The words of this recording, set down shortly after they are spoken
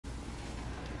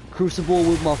Crucible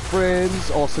with my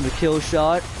friends, also the Kill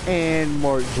Shot, and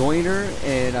Mark Joyner,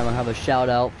 and I'm gonna have a shout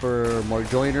out for Mark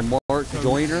Joyner. He's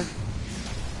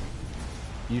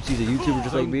a YouTuber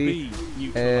just like me,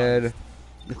 and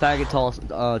the Faggot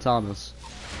Thomas.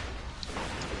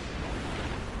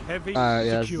 Alright,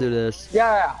 yeah, let's do this.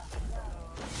 Yeah.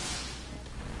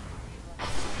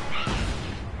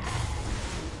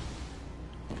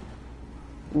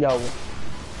 No.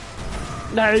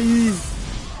 Nice.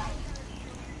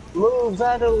 Move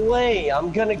out of the way.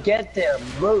 I'm gonna get them.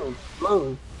 Move.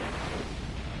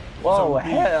 Whoa,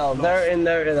 hell. They're in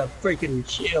there in a freaking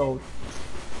shield.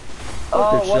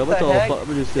 Oh, what the heck?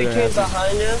 They came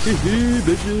behind us.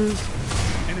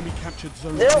 Bitches. Enemy captured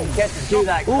zone. They don't get to do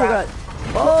that crap.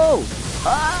 Oh!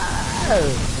 Ah!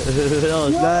 That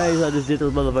was nice. I just did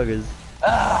those motherfuckers.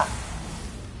 Ah!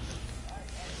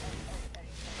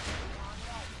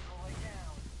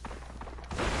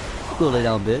 Go lay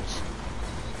down, bitch.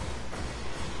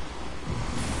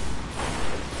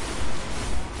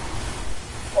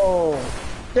 Oh,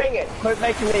 dang it! Quit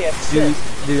making me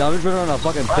assist. Dude, I'm just running on a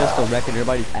fucking pistol wrecking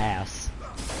everybody's ass.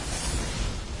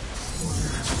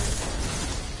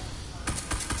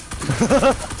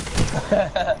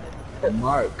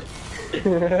 Mark.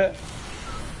 You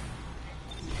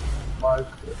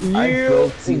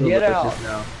get out.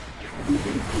 Now.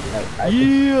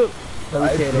 Yeah.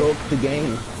 I broke the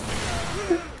game.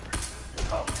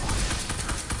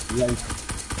 Like,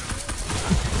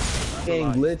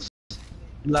 game glitch.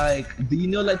 Like, do you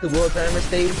know like the world tournament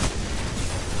stage?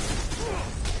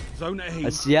 Zone A.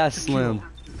 Yeah, Slim.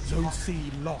 Zone C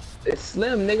lost. It's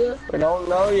Slim, nigga. We don't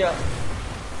know yet.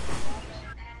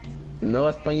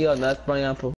 No español, no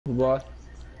español, por favor.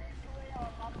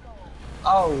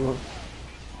 Oh.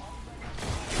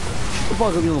 What the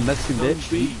fuck up, you little Mexican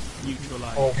bitch? B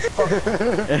neutralized. Oh,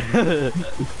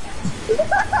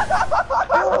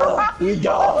 fuck. You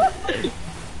don't.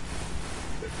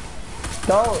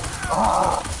 Don't.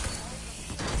 Ah.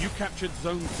 You captured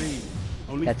zone B.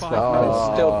 Only That's 5 what- minutes.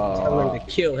 I'm still telling to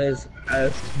kill his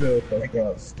ass like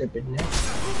a stupid neck.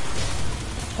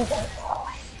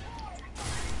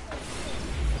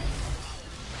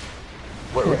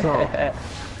 What's wrong?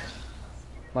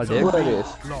 My dick. What is?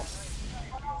 Lost.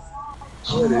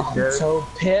 I'm so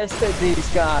pissed at these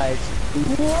guys.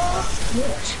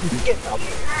 Get up.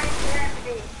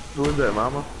 Who is that,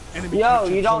 mama? Enemy Yo,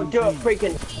 captured you don't zone do a B.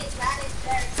 freaking.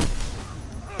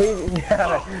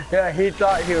 He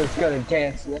thought he was gonna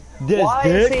dance. This Why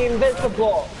is dick? he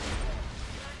invisible?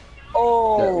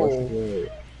 Oh,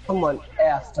 someone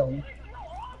asked him.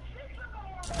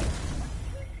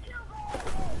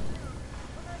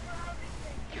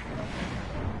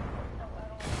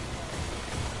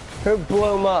 Who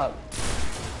blew him up?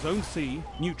 Zone C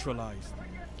neutralized.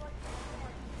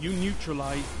 You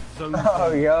neutralized zone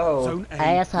Oh, B. yo. Zone A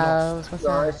Assholes, what's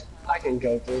up? Nice. I can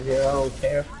go through here. I don't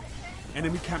care. lost.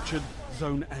 Enemy captured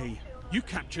zone A. You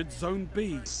captured zone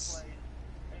B.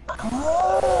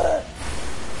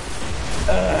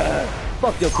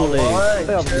 Fuck your Kool-Aid. Alright,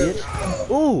 Fuck off, sure. bitch.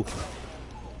 Ooh!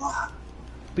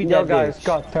 Beat You that guys bitch.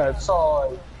 got that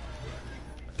song.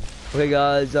 Okay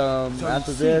guys,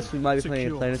 after C this we might be playing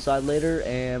secure. PlanetSide later,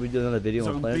 and we do another video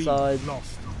on Zone B PlanetSide.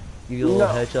 lost. Give you a little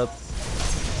No. heads up.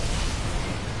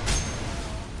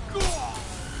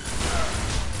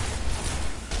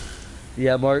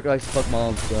 Yeah, Mark likes to fuck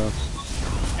moms, so.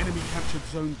 Enemy captured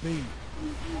zone B.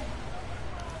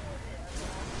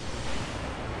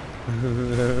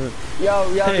 Yo,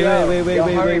 Hey, yo. wait, Yo,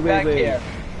 hurry back wait. here.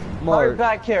 Hurry Mark,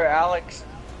 back here, Alex.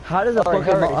 how does a Hurry,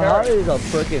 fucking hurry, how hurry. is a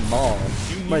freaking mom?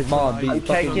 My mom be I'm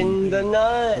fucking Taking the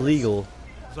nuts. illegal?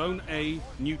 Zone A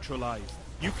neutralized.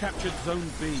 You captured zone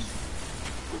B.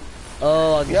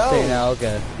 Oh, I can Yo. say now.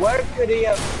 Okay. Where could he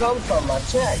have come from? I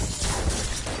checked.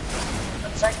 I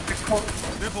checked the code.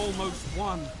 They've almost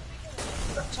won.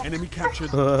 Enemy captured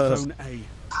zone A.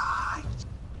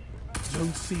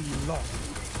 Zone C lost.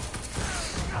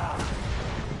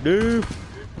 Dude.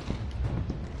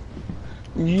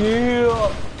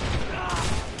 Yeah.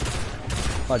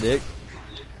 My dick.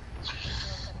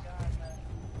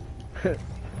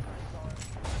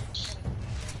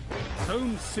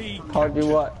 Zone C Told you captured.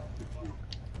 what.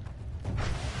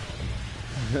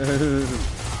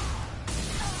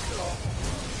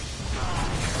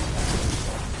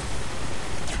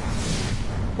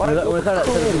 When I thought that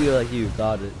video like you,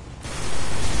 got it.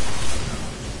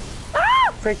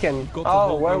 Freaking. Got to Oh,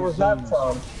 hold where those was that zones.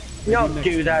 from? You don't next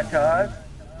do that to us.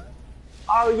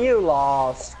 Oh, you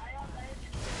lost.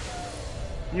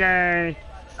 Yay.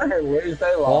 Where's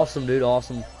they lost? Awesome, dude.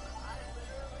 Awesome.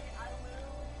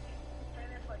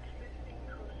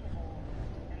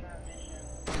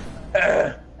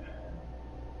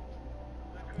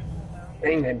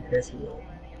 Ain't gonna piss me off.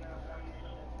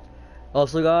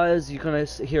 Also, guys, you're gonna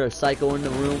hear a psycho in the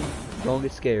room. Don't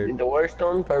get scared. The worst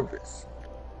on purpose.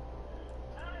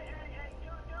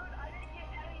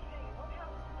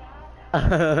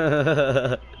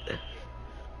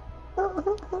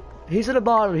 He's at the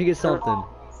bottom. He gets something.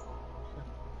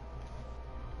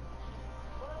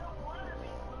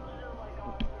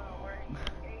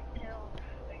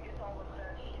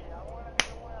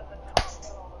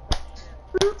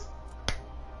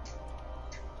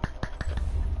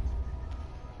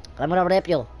 I'm gonna rip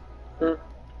you.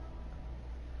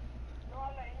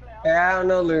 Yeah, I don't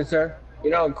know, loser.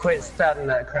 You don't quit spouting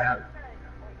that crap.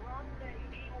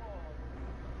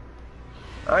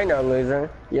 I know,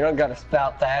 loser. You don't gotta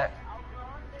spout that.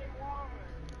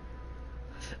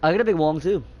 I got a big Wong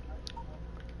too.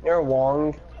 You're a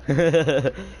Wong.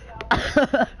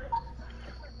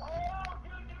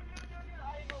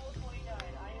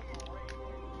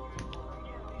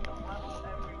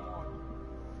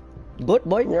 Good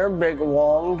boy. You're a big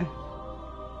Wong.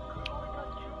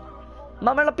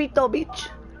 Mama Lapito, bitch.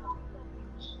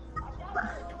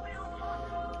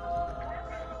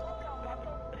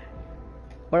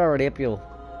 What are they up you?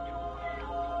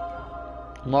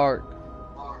 Mark.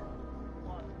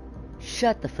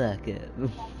 Shut the fuck up.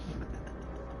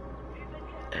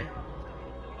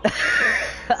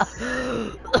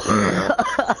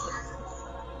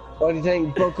 What do you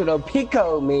think Boku no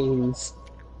Pico means?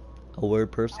 A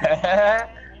word person.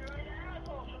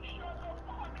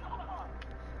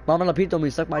 Mama Lapito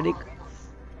means suck my dick.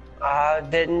 I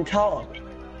didn't talk.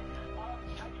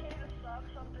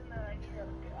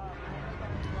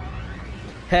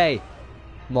 Hey,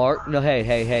 Mark. No,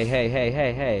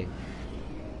 hey.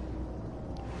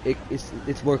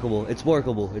 It's workable. It's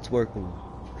workable. It's workable.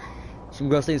 Some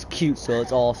girl say it's cute, so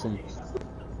it's awesome.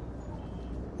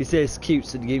 He said it's cute,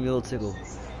 so it gave me a little tickle.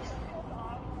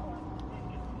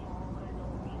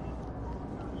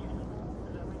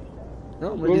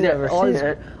 No, but You never seen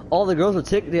it. all the girls are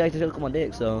tick. They like to suck my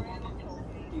dick, so.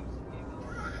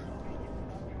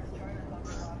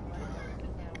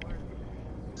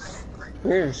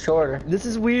 You're shorter. This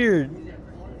is weird,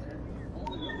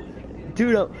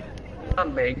 dude.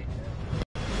 I'm big.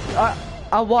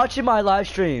 I'm watching my live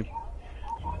stream.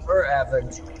 We're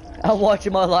average. I'm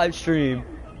watching my live stream.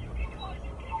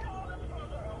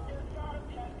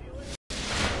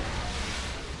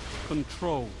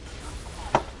 Control.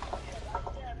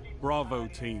 Bravo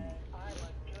team.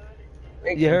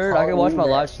 You heard? I can watch my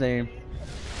live stream.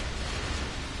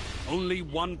 Only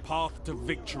one path to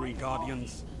victory,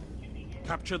 Guardians.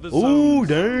 Capture the Ooh, zones.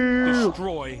 damn!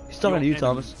 Destroy. He's talking to you, your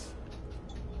Thomas.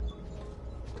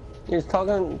 He's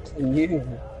talking to you.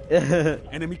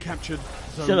 Enemy captured.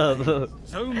 Zone Shut up. A.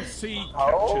 Zone C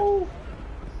captured. Oh,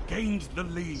 Gained the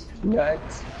lead.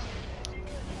 nuts.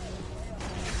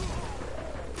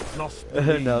 Lost the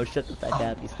lead. No, shut the fuck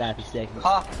up, you sloppy dick.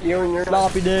 Ha, you and your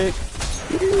Sloppy dick.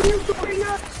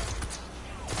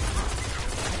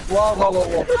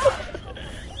 Whoa.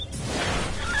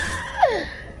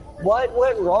 What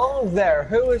went wrong there?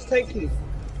 Who was taking?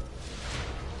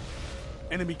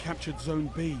 Enemy captured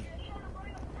Zone B.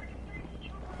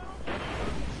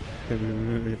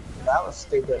 That was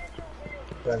stupid.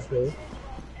 That's me.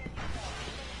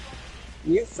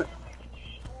 You.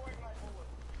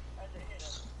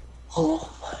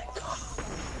 Oh my god.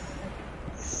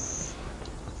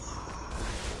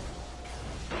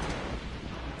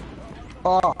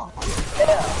 Oh,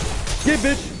 yeah. Get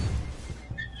bitch!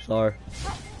 Sorry.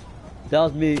 That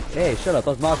was me. Hey, shut up,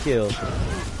 that was my kill.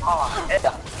 Oh,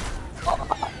 yeah.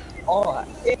 Oh,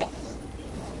 yeah.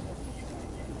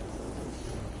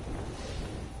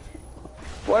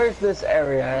 Where's this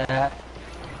area at?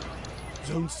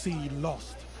 Zone C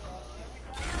lost.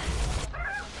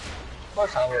 Of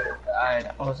course I would.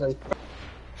 I wasn't.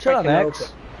 Shut up, freaking Max.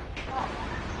 open.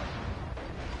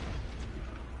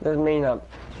 Doesn't mean I'm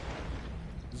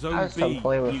Zone I just B don't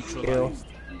play with neutralized.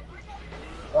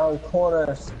 wrong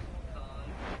corners.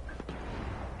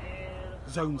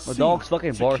 Zone C My dog's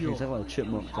fucking barking. secure. He's like a little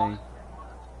chipmunk thing.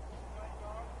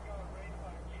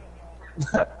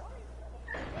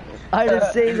 I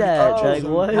didn't say that. Like,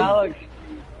 what? Alex,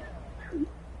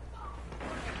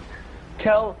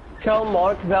 tell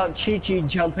Mark about Chi-Chi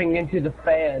jumping into the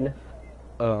fan.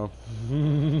 Oh.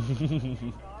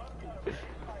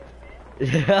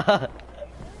 Yeah.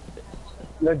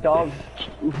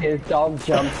 His dog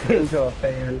jumped into a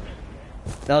fan.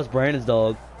 That was Brandon's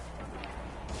dog.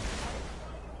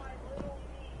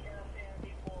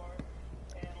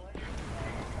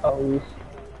 Oh,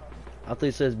 I thought he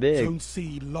says big. Zone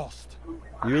C lost.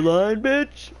 You lying,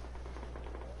 bitch?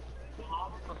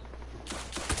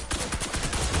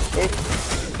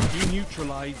 You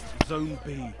neutralized Zone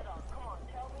B.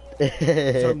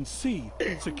 Zone C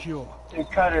secure. You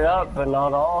cut it up, but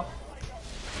not all.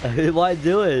 Why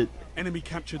do it? Enemy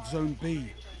captured Zone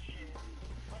B.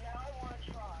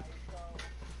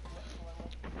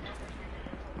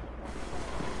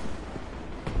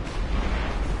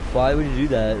 Why would you do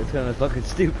that? It's kind of fucking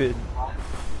stupid.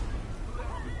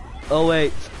 Oh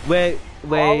wait, Why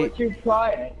would you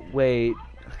try it? wait.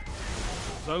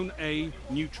 Zone A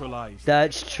neutralized.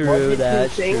 That's What true. did you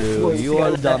That's think true. was You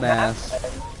are the gonna dumbass.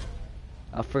 happen?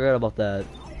 I forgot about that.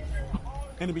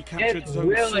 Enemy captured It's Zone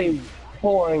really C.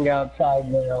 pouring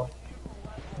outside now.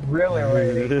 Really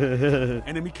raining.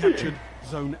 Enemy captured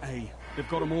Zone A. They've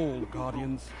got them all,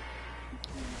 Guardians.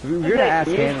 We're gonna ask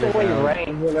It Hannah usually now.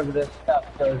 rains whenever this stuff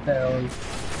goes down.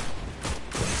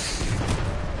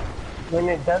 When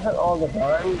it doesn't all the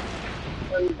time,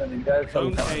 but it does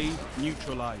Zone sometimes. A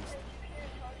neutralized.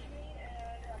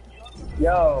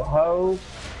 Yo, ho.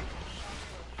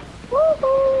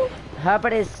 Woohoo!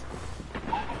 Happiness.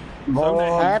 Boy.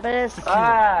 Happiness.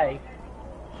 Hi.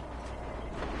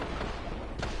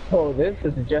 Oh, this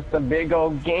is just a big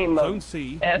old game Zone of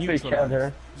C F each neutralized.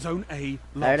 other. Zone A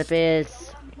lost.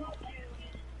 Happiness.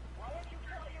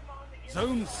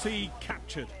 Zone C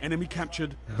captured. Enemy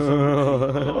captured.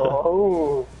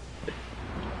 Oh.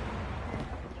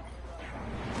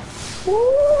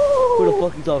 Who the Woo!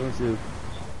 fuck you talking to?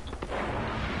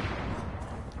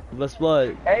 Guess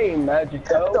what? Hey, Magic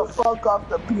Cut the Toad. fuck off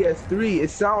the PS3. It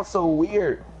sounds so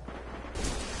weird.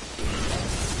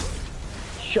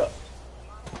 Shut.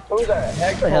 Who the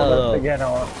heck the told hell us to up? get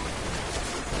on?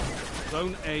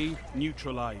 Zone A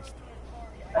neutralized.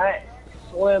 Hey,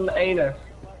 Slim Anus.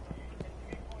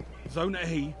 Zone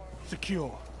A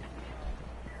secure.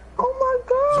 Oh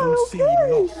Zone my C god,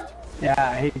 okay. lost.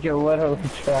 Yeah, he can literally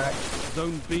track.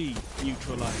 Zone B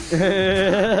neutralized.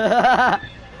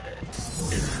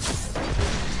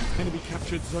 Enemy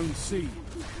captured Zone C.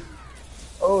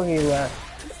 Oh, he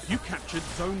left. You captured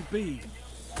Zone B.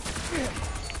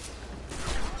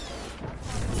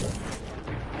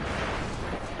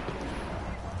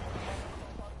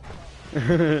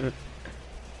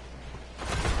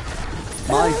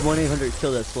 Mine's 1-800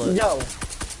 kill that slut. Yo.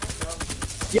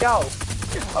 Yo.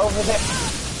 Over there.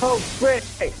 Oh, frick.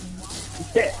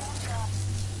 Shit.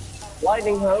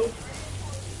 Lightning hose.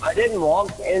 I didn't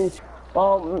walk in.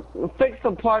 Well, fix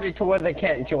the party to where they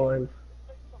can't join.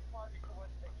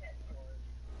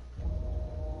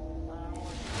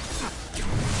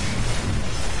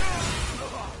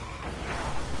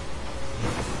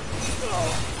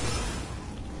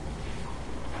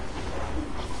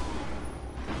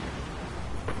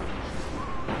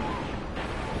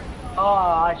 Oh,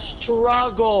 I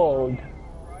struggled.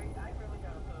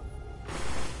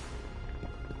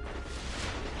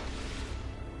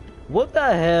 What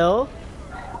the hell?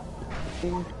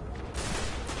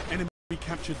 Enemy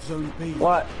captured Zone B.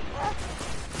 What?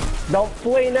 Don't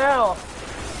flee now.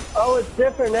 Oh, it's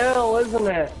different now, isn't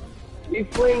it? You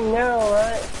fleeing now,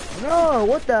 right? No,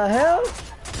 what the hell?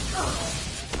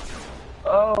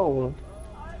 Oh.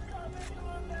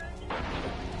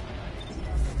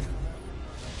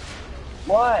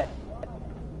 What?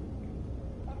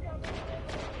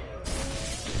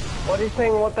 What are you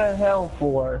saying what the hell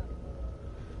for?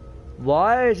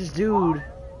 Why is this dude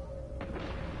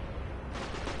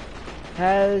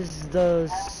has the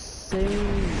same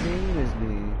name as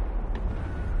me?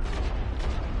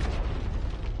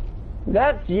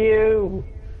 That's you.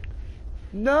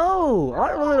 No, I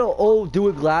don't little old dude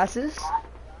with glasses.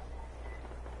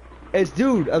 It's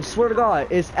dude, I swear to God,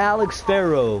 it's Alex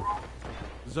Farrow.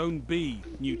 Zone B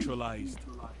neutralized.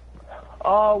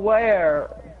 Oh, where?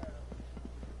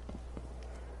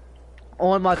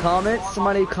 On my comments,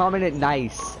 somebody commented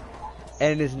nice.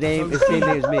 And his name is the same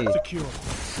name as me. Secure.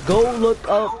 Go look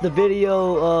up the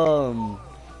video,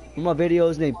 my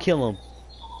video's named Kill 'Em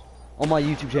on my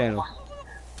YouTube channel.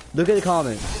 Look at the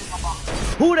comments.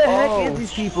 Who the heck Oh. is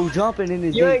these people jumping in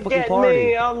this You big ain't fucking getting party?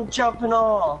 me. I'm jumping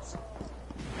off.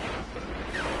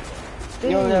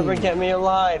 You'll never get me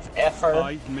alive, effer.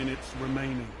 5 minutes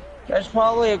remaining. There's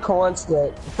probably a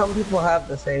coincidence. Some people have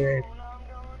the same name.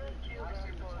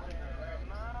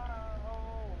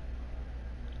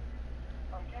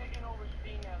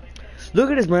 Look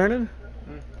at this, Brandon.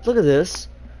 Look at this.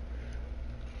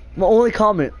 My only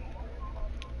comment.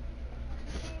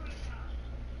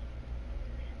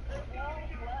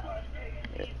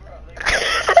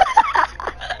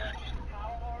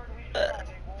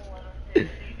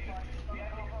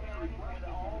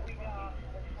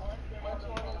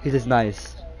 He's just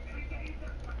nice.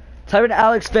 Type in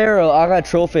Alex Farrow. I got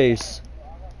troll face.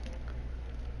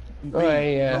 B Oh,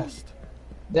 yeah. lost.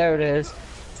 There it is.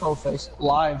 Trollface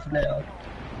live now.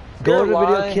 Go to the You're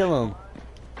video, lying. kill him.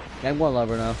 Yeah, I'm going live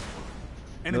right now. No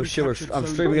Enemy shit, captured I'm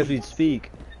zone streaming B. as we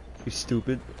speak. You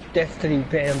stupid. Destiny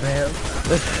Bam Bam.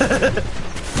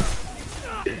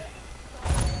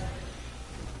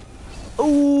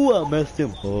 Ooh, I messed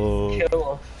him up.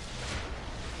 Kill him.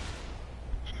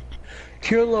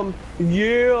 Kill him.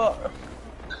 Yeah.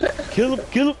 Kill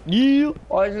him, yeah.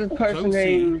 Why is this person Zone C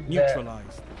named that?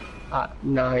 neutralized.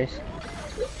 Nice.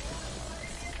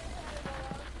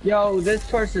 Yo, this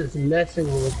person's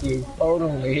messing with you,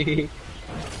 totally.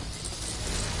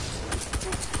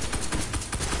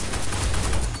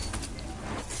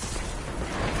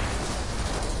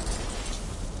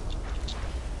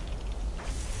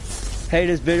 Hey,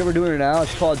 this video we're doing now,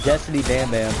 it's called Destiny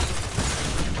Bam Bam.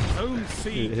 Zone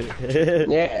C.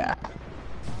 Yeah.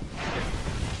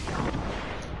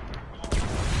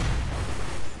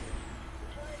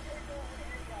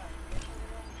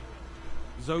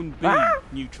 Zone B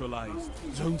neutralized.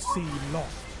 Zone C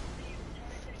lost.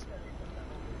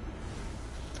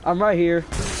 I'm right here.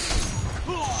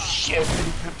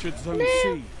 Enemy captured Zone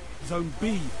C. Zone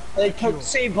B They took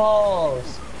sea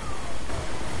balls.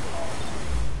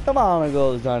 Come on,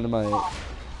 goes Dynamite.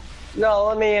 No,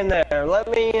 let me in there. Let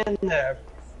me in there.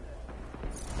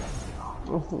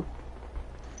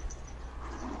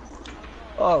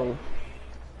 Oh.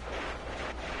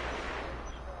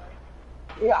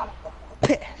 Yeah.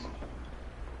 Piss.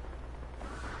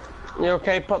 You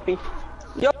okay, puppy?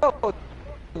 Yo,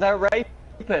 they're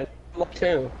raping.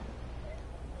 Too.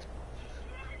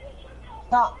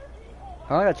 Stop.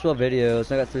 I got 12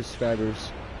 videos, and I got 3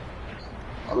 subscribers.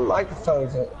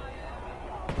 Microphone's it.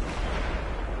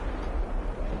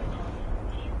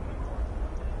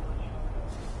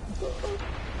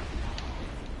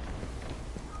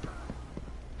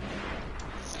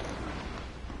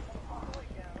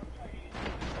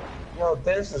 Yo,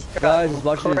 this is Guys, is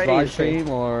watching this live crazy. stream,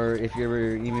 or if you're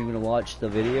ever even gonna watch the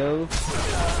video,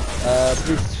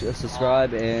 please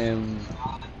subscribe, and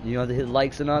you don't have to hit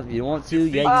likes or not. If you want to,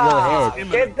 yeah, you go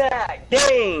ahead. Get that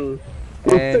game.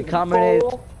 And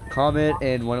comment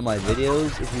in one of my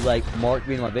videos if you like Mark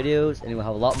being in my videos, and we'll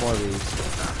have a lot more of these.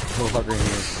 Motherfucker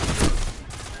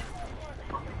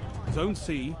in Zone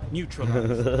C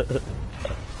neutralized. here.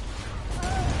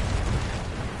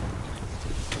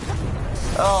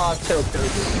 Oh, so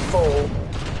cool.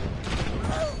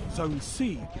 Zone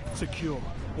C secure.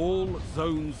 All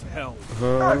zones held.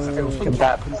 Look at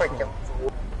that freaking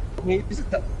fool. He's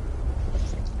the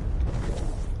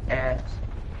ass.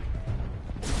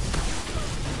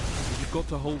 You've got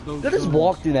to hold those. I just zones.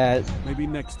 walked in that. Maybe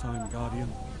next time, Guardian.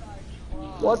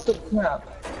 What the crap?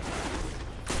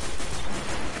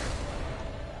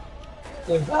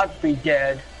 They're about to be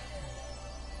dead.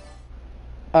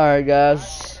 Alright,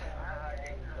 guys.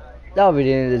 That'll be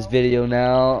the end of this video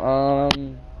now.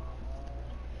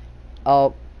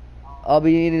 I'll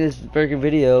be ending this freaking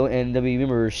video, and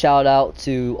remember, shout out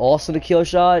to Austin the Kill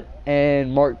Shot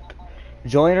and Mark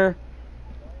Joyner.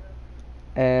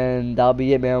 And that'll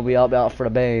be it, man. We all out for the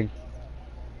bang.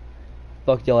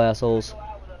 Fuck y'all assholes.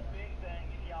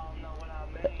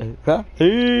 Huh?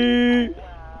 Hey.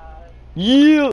 Yeah.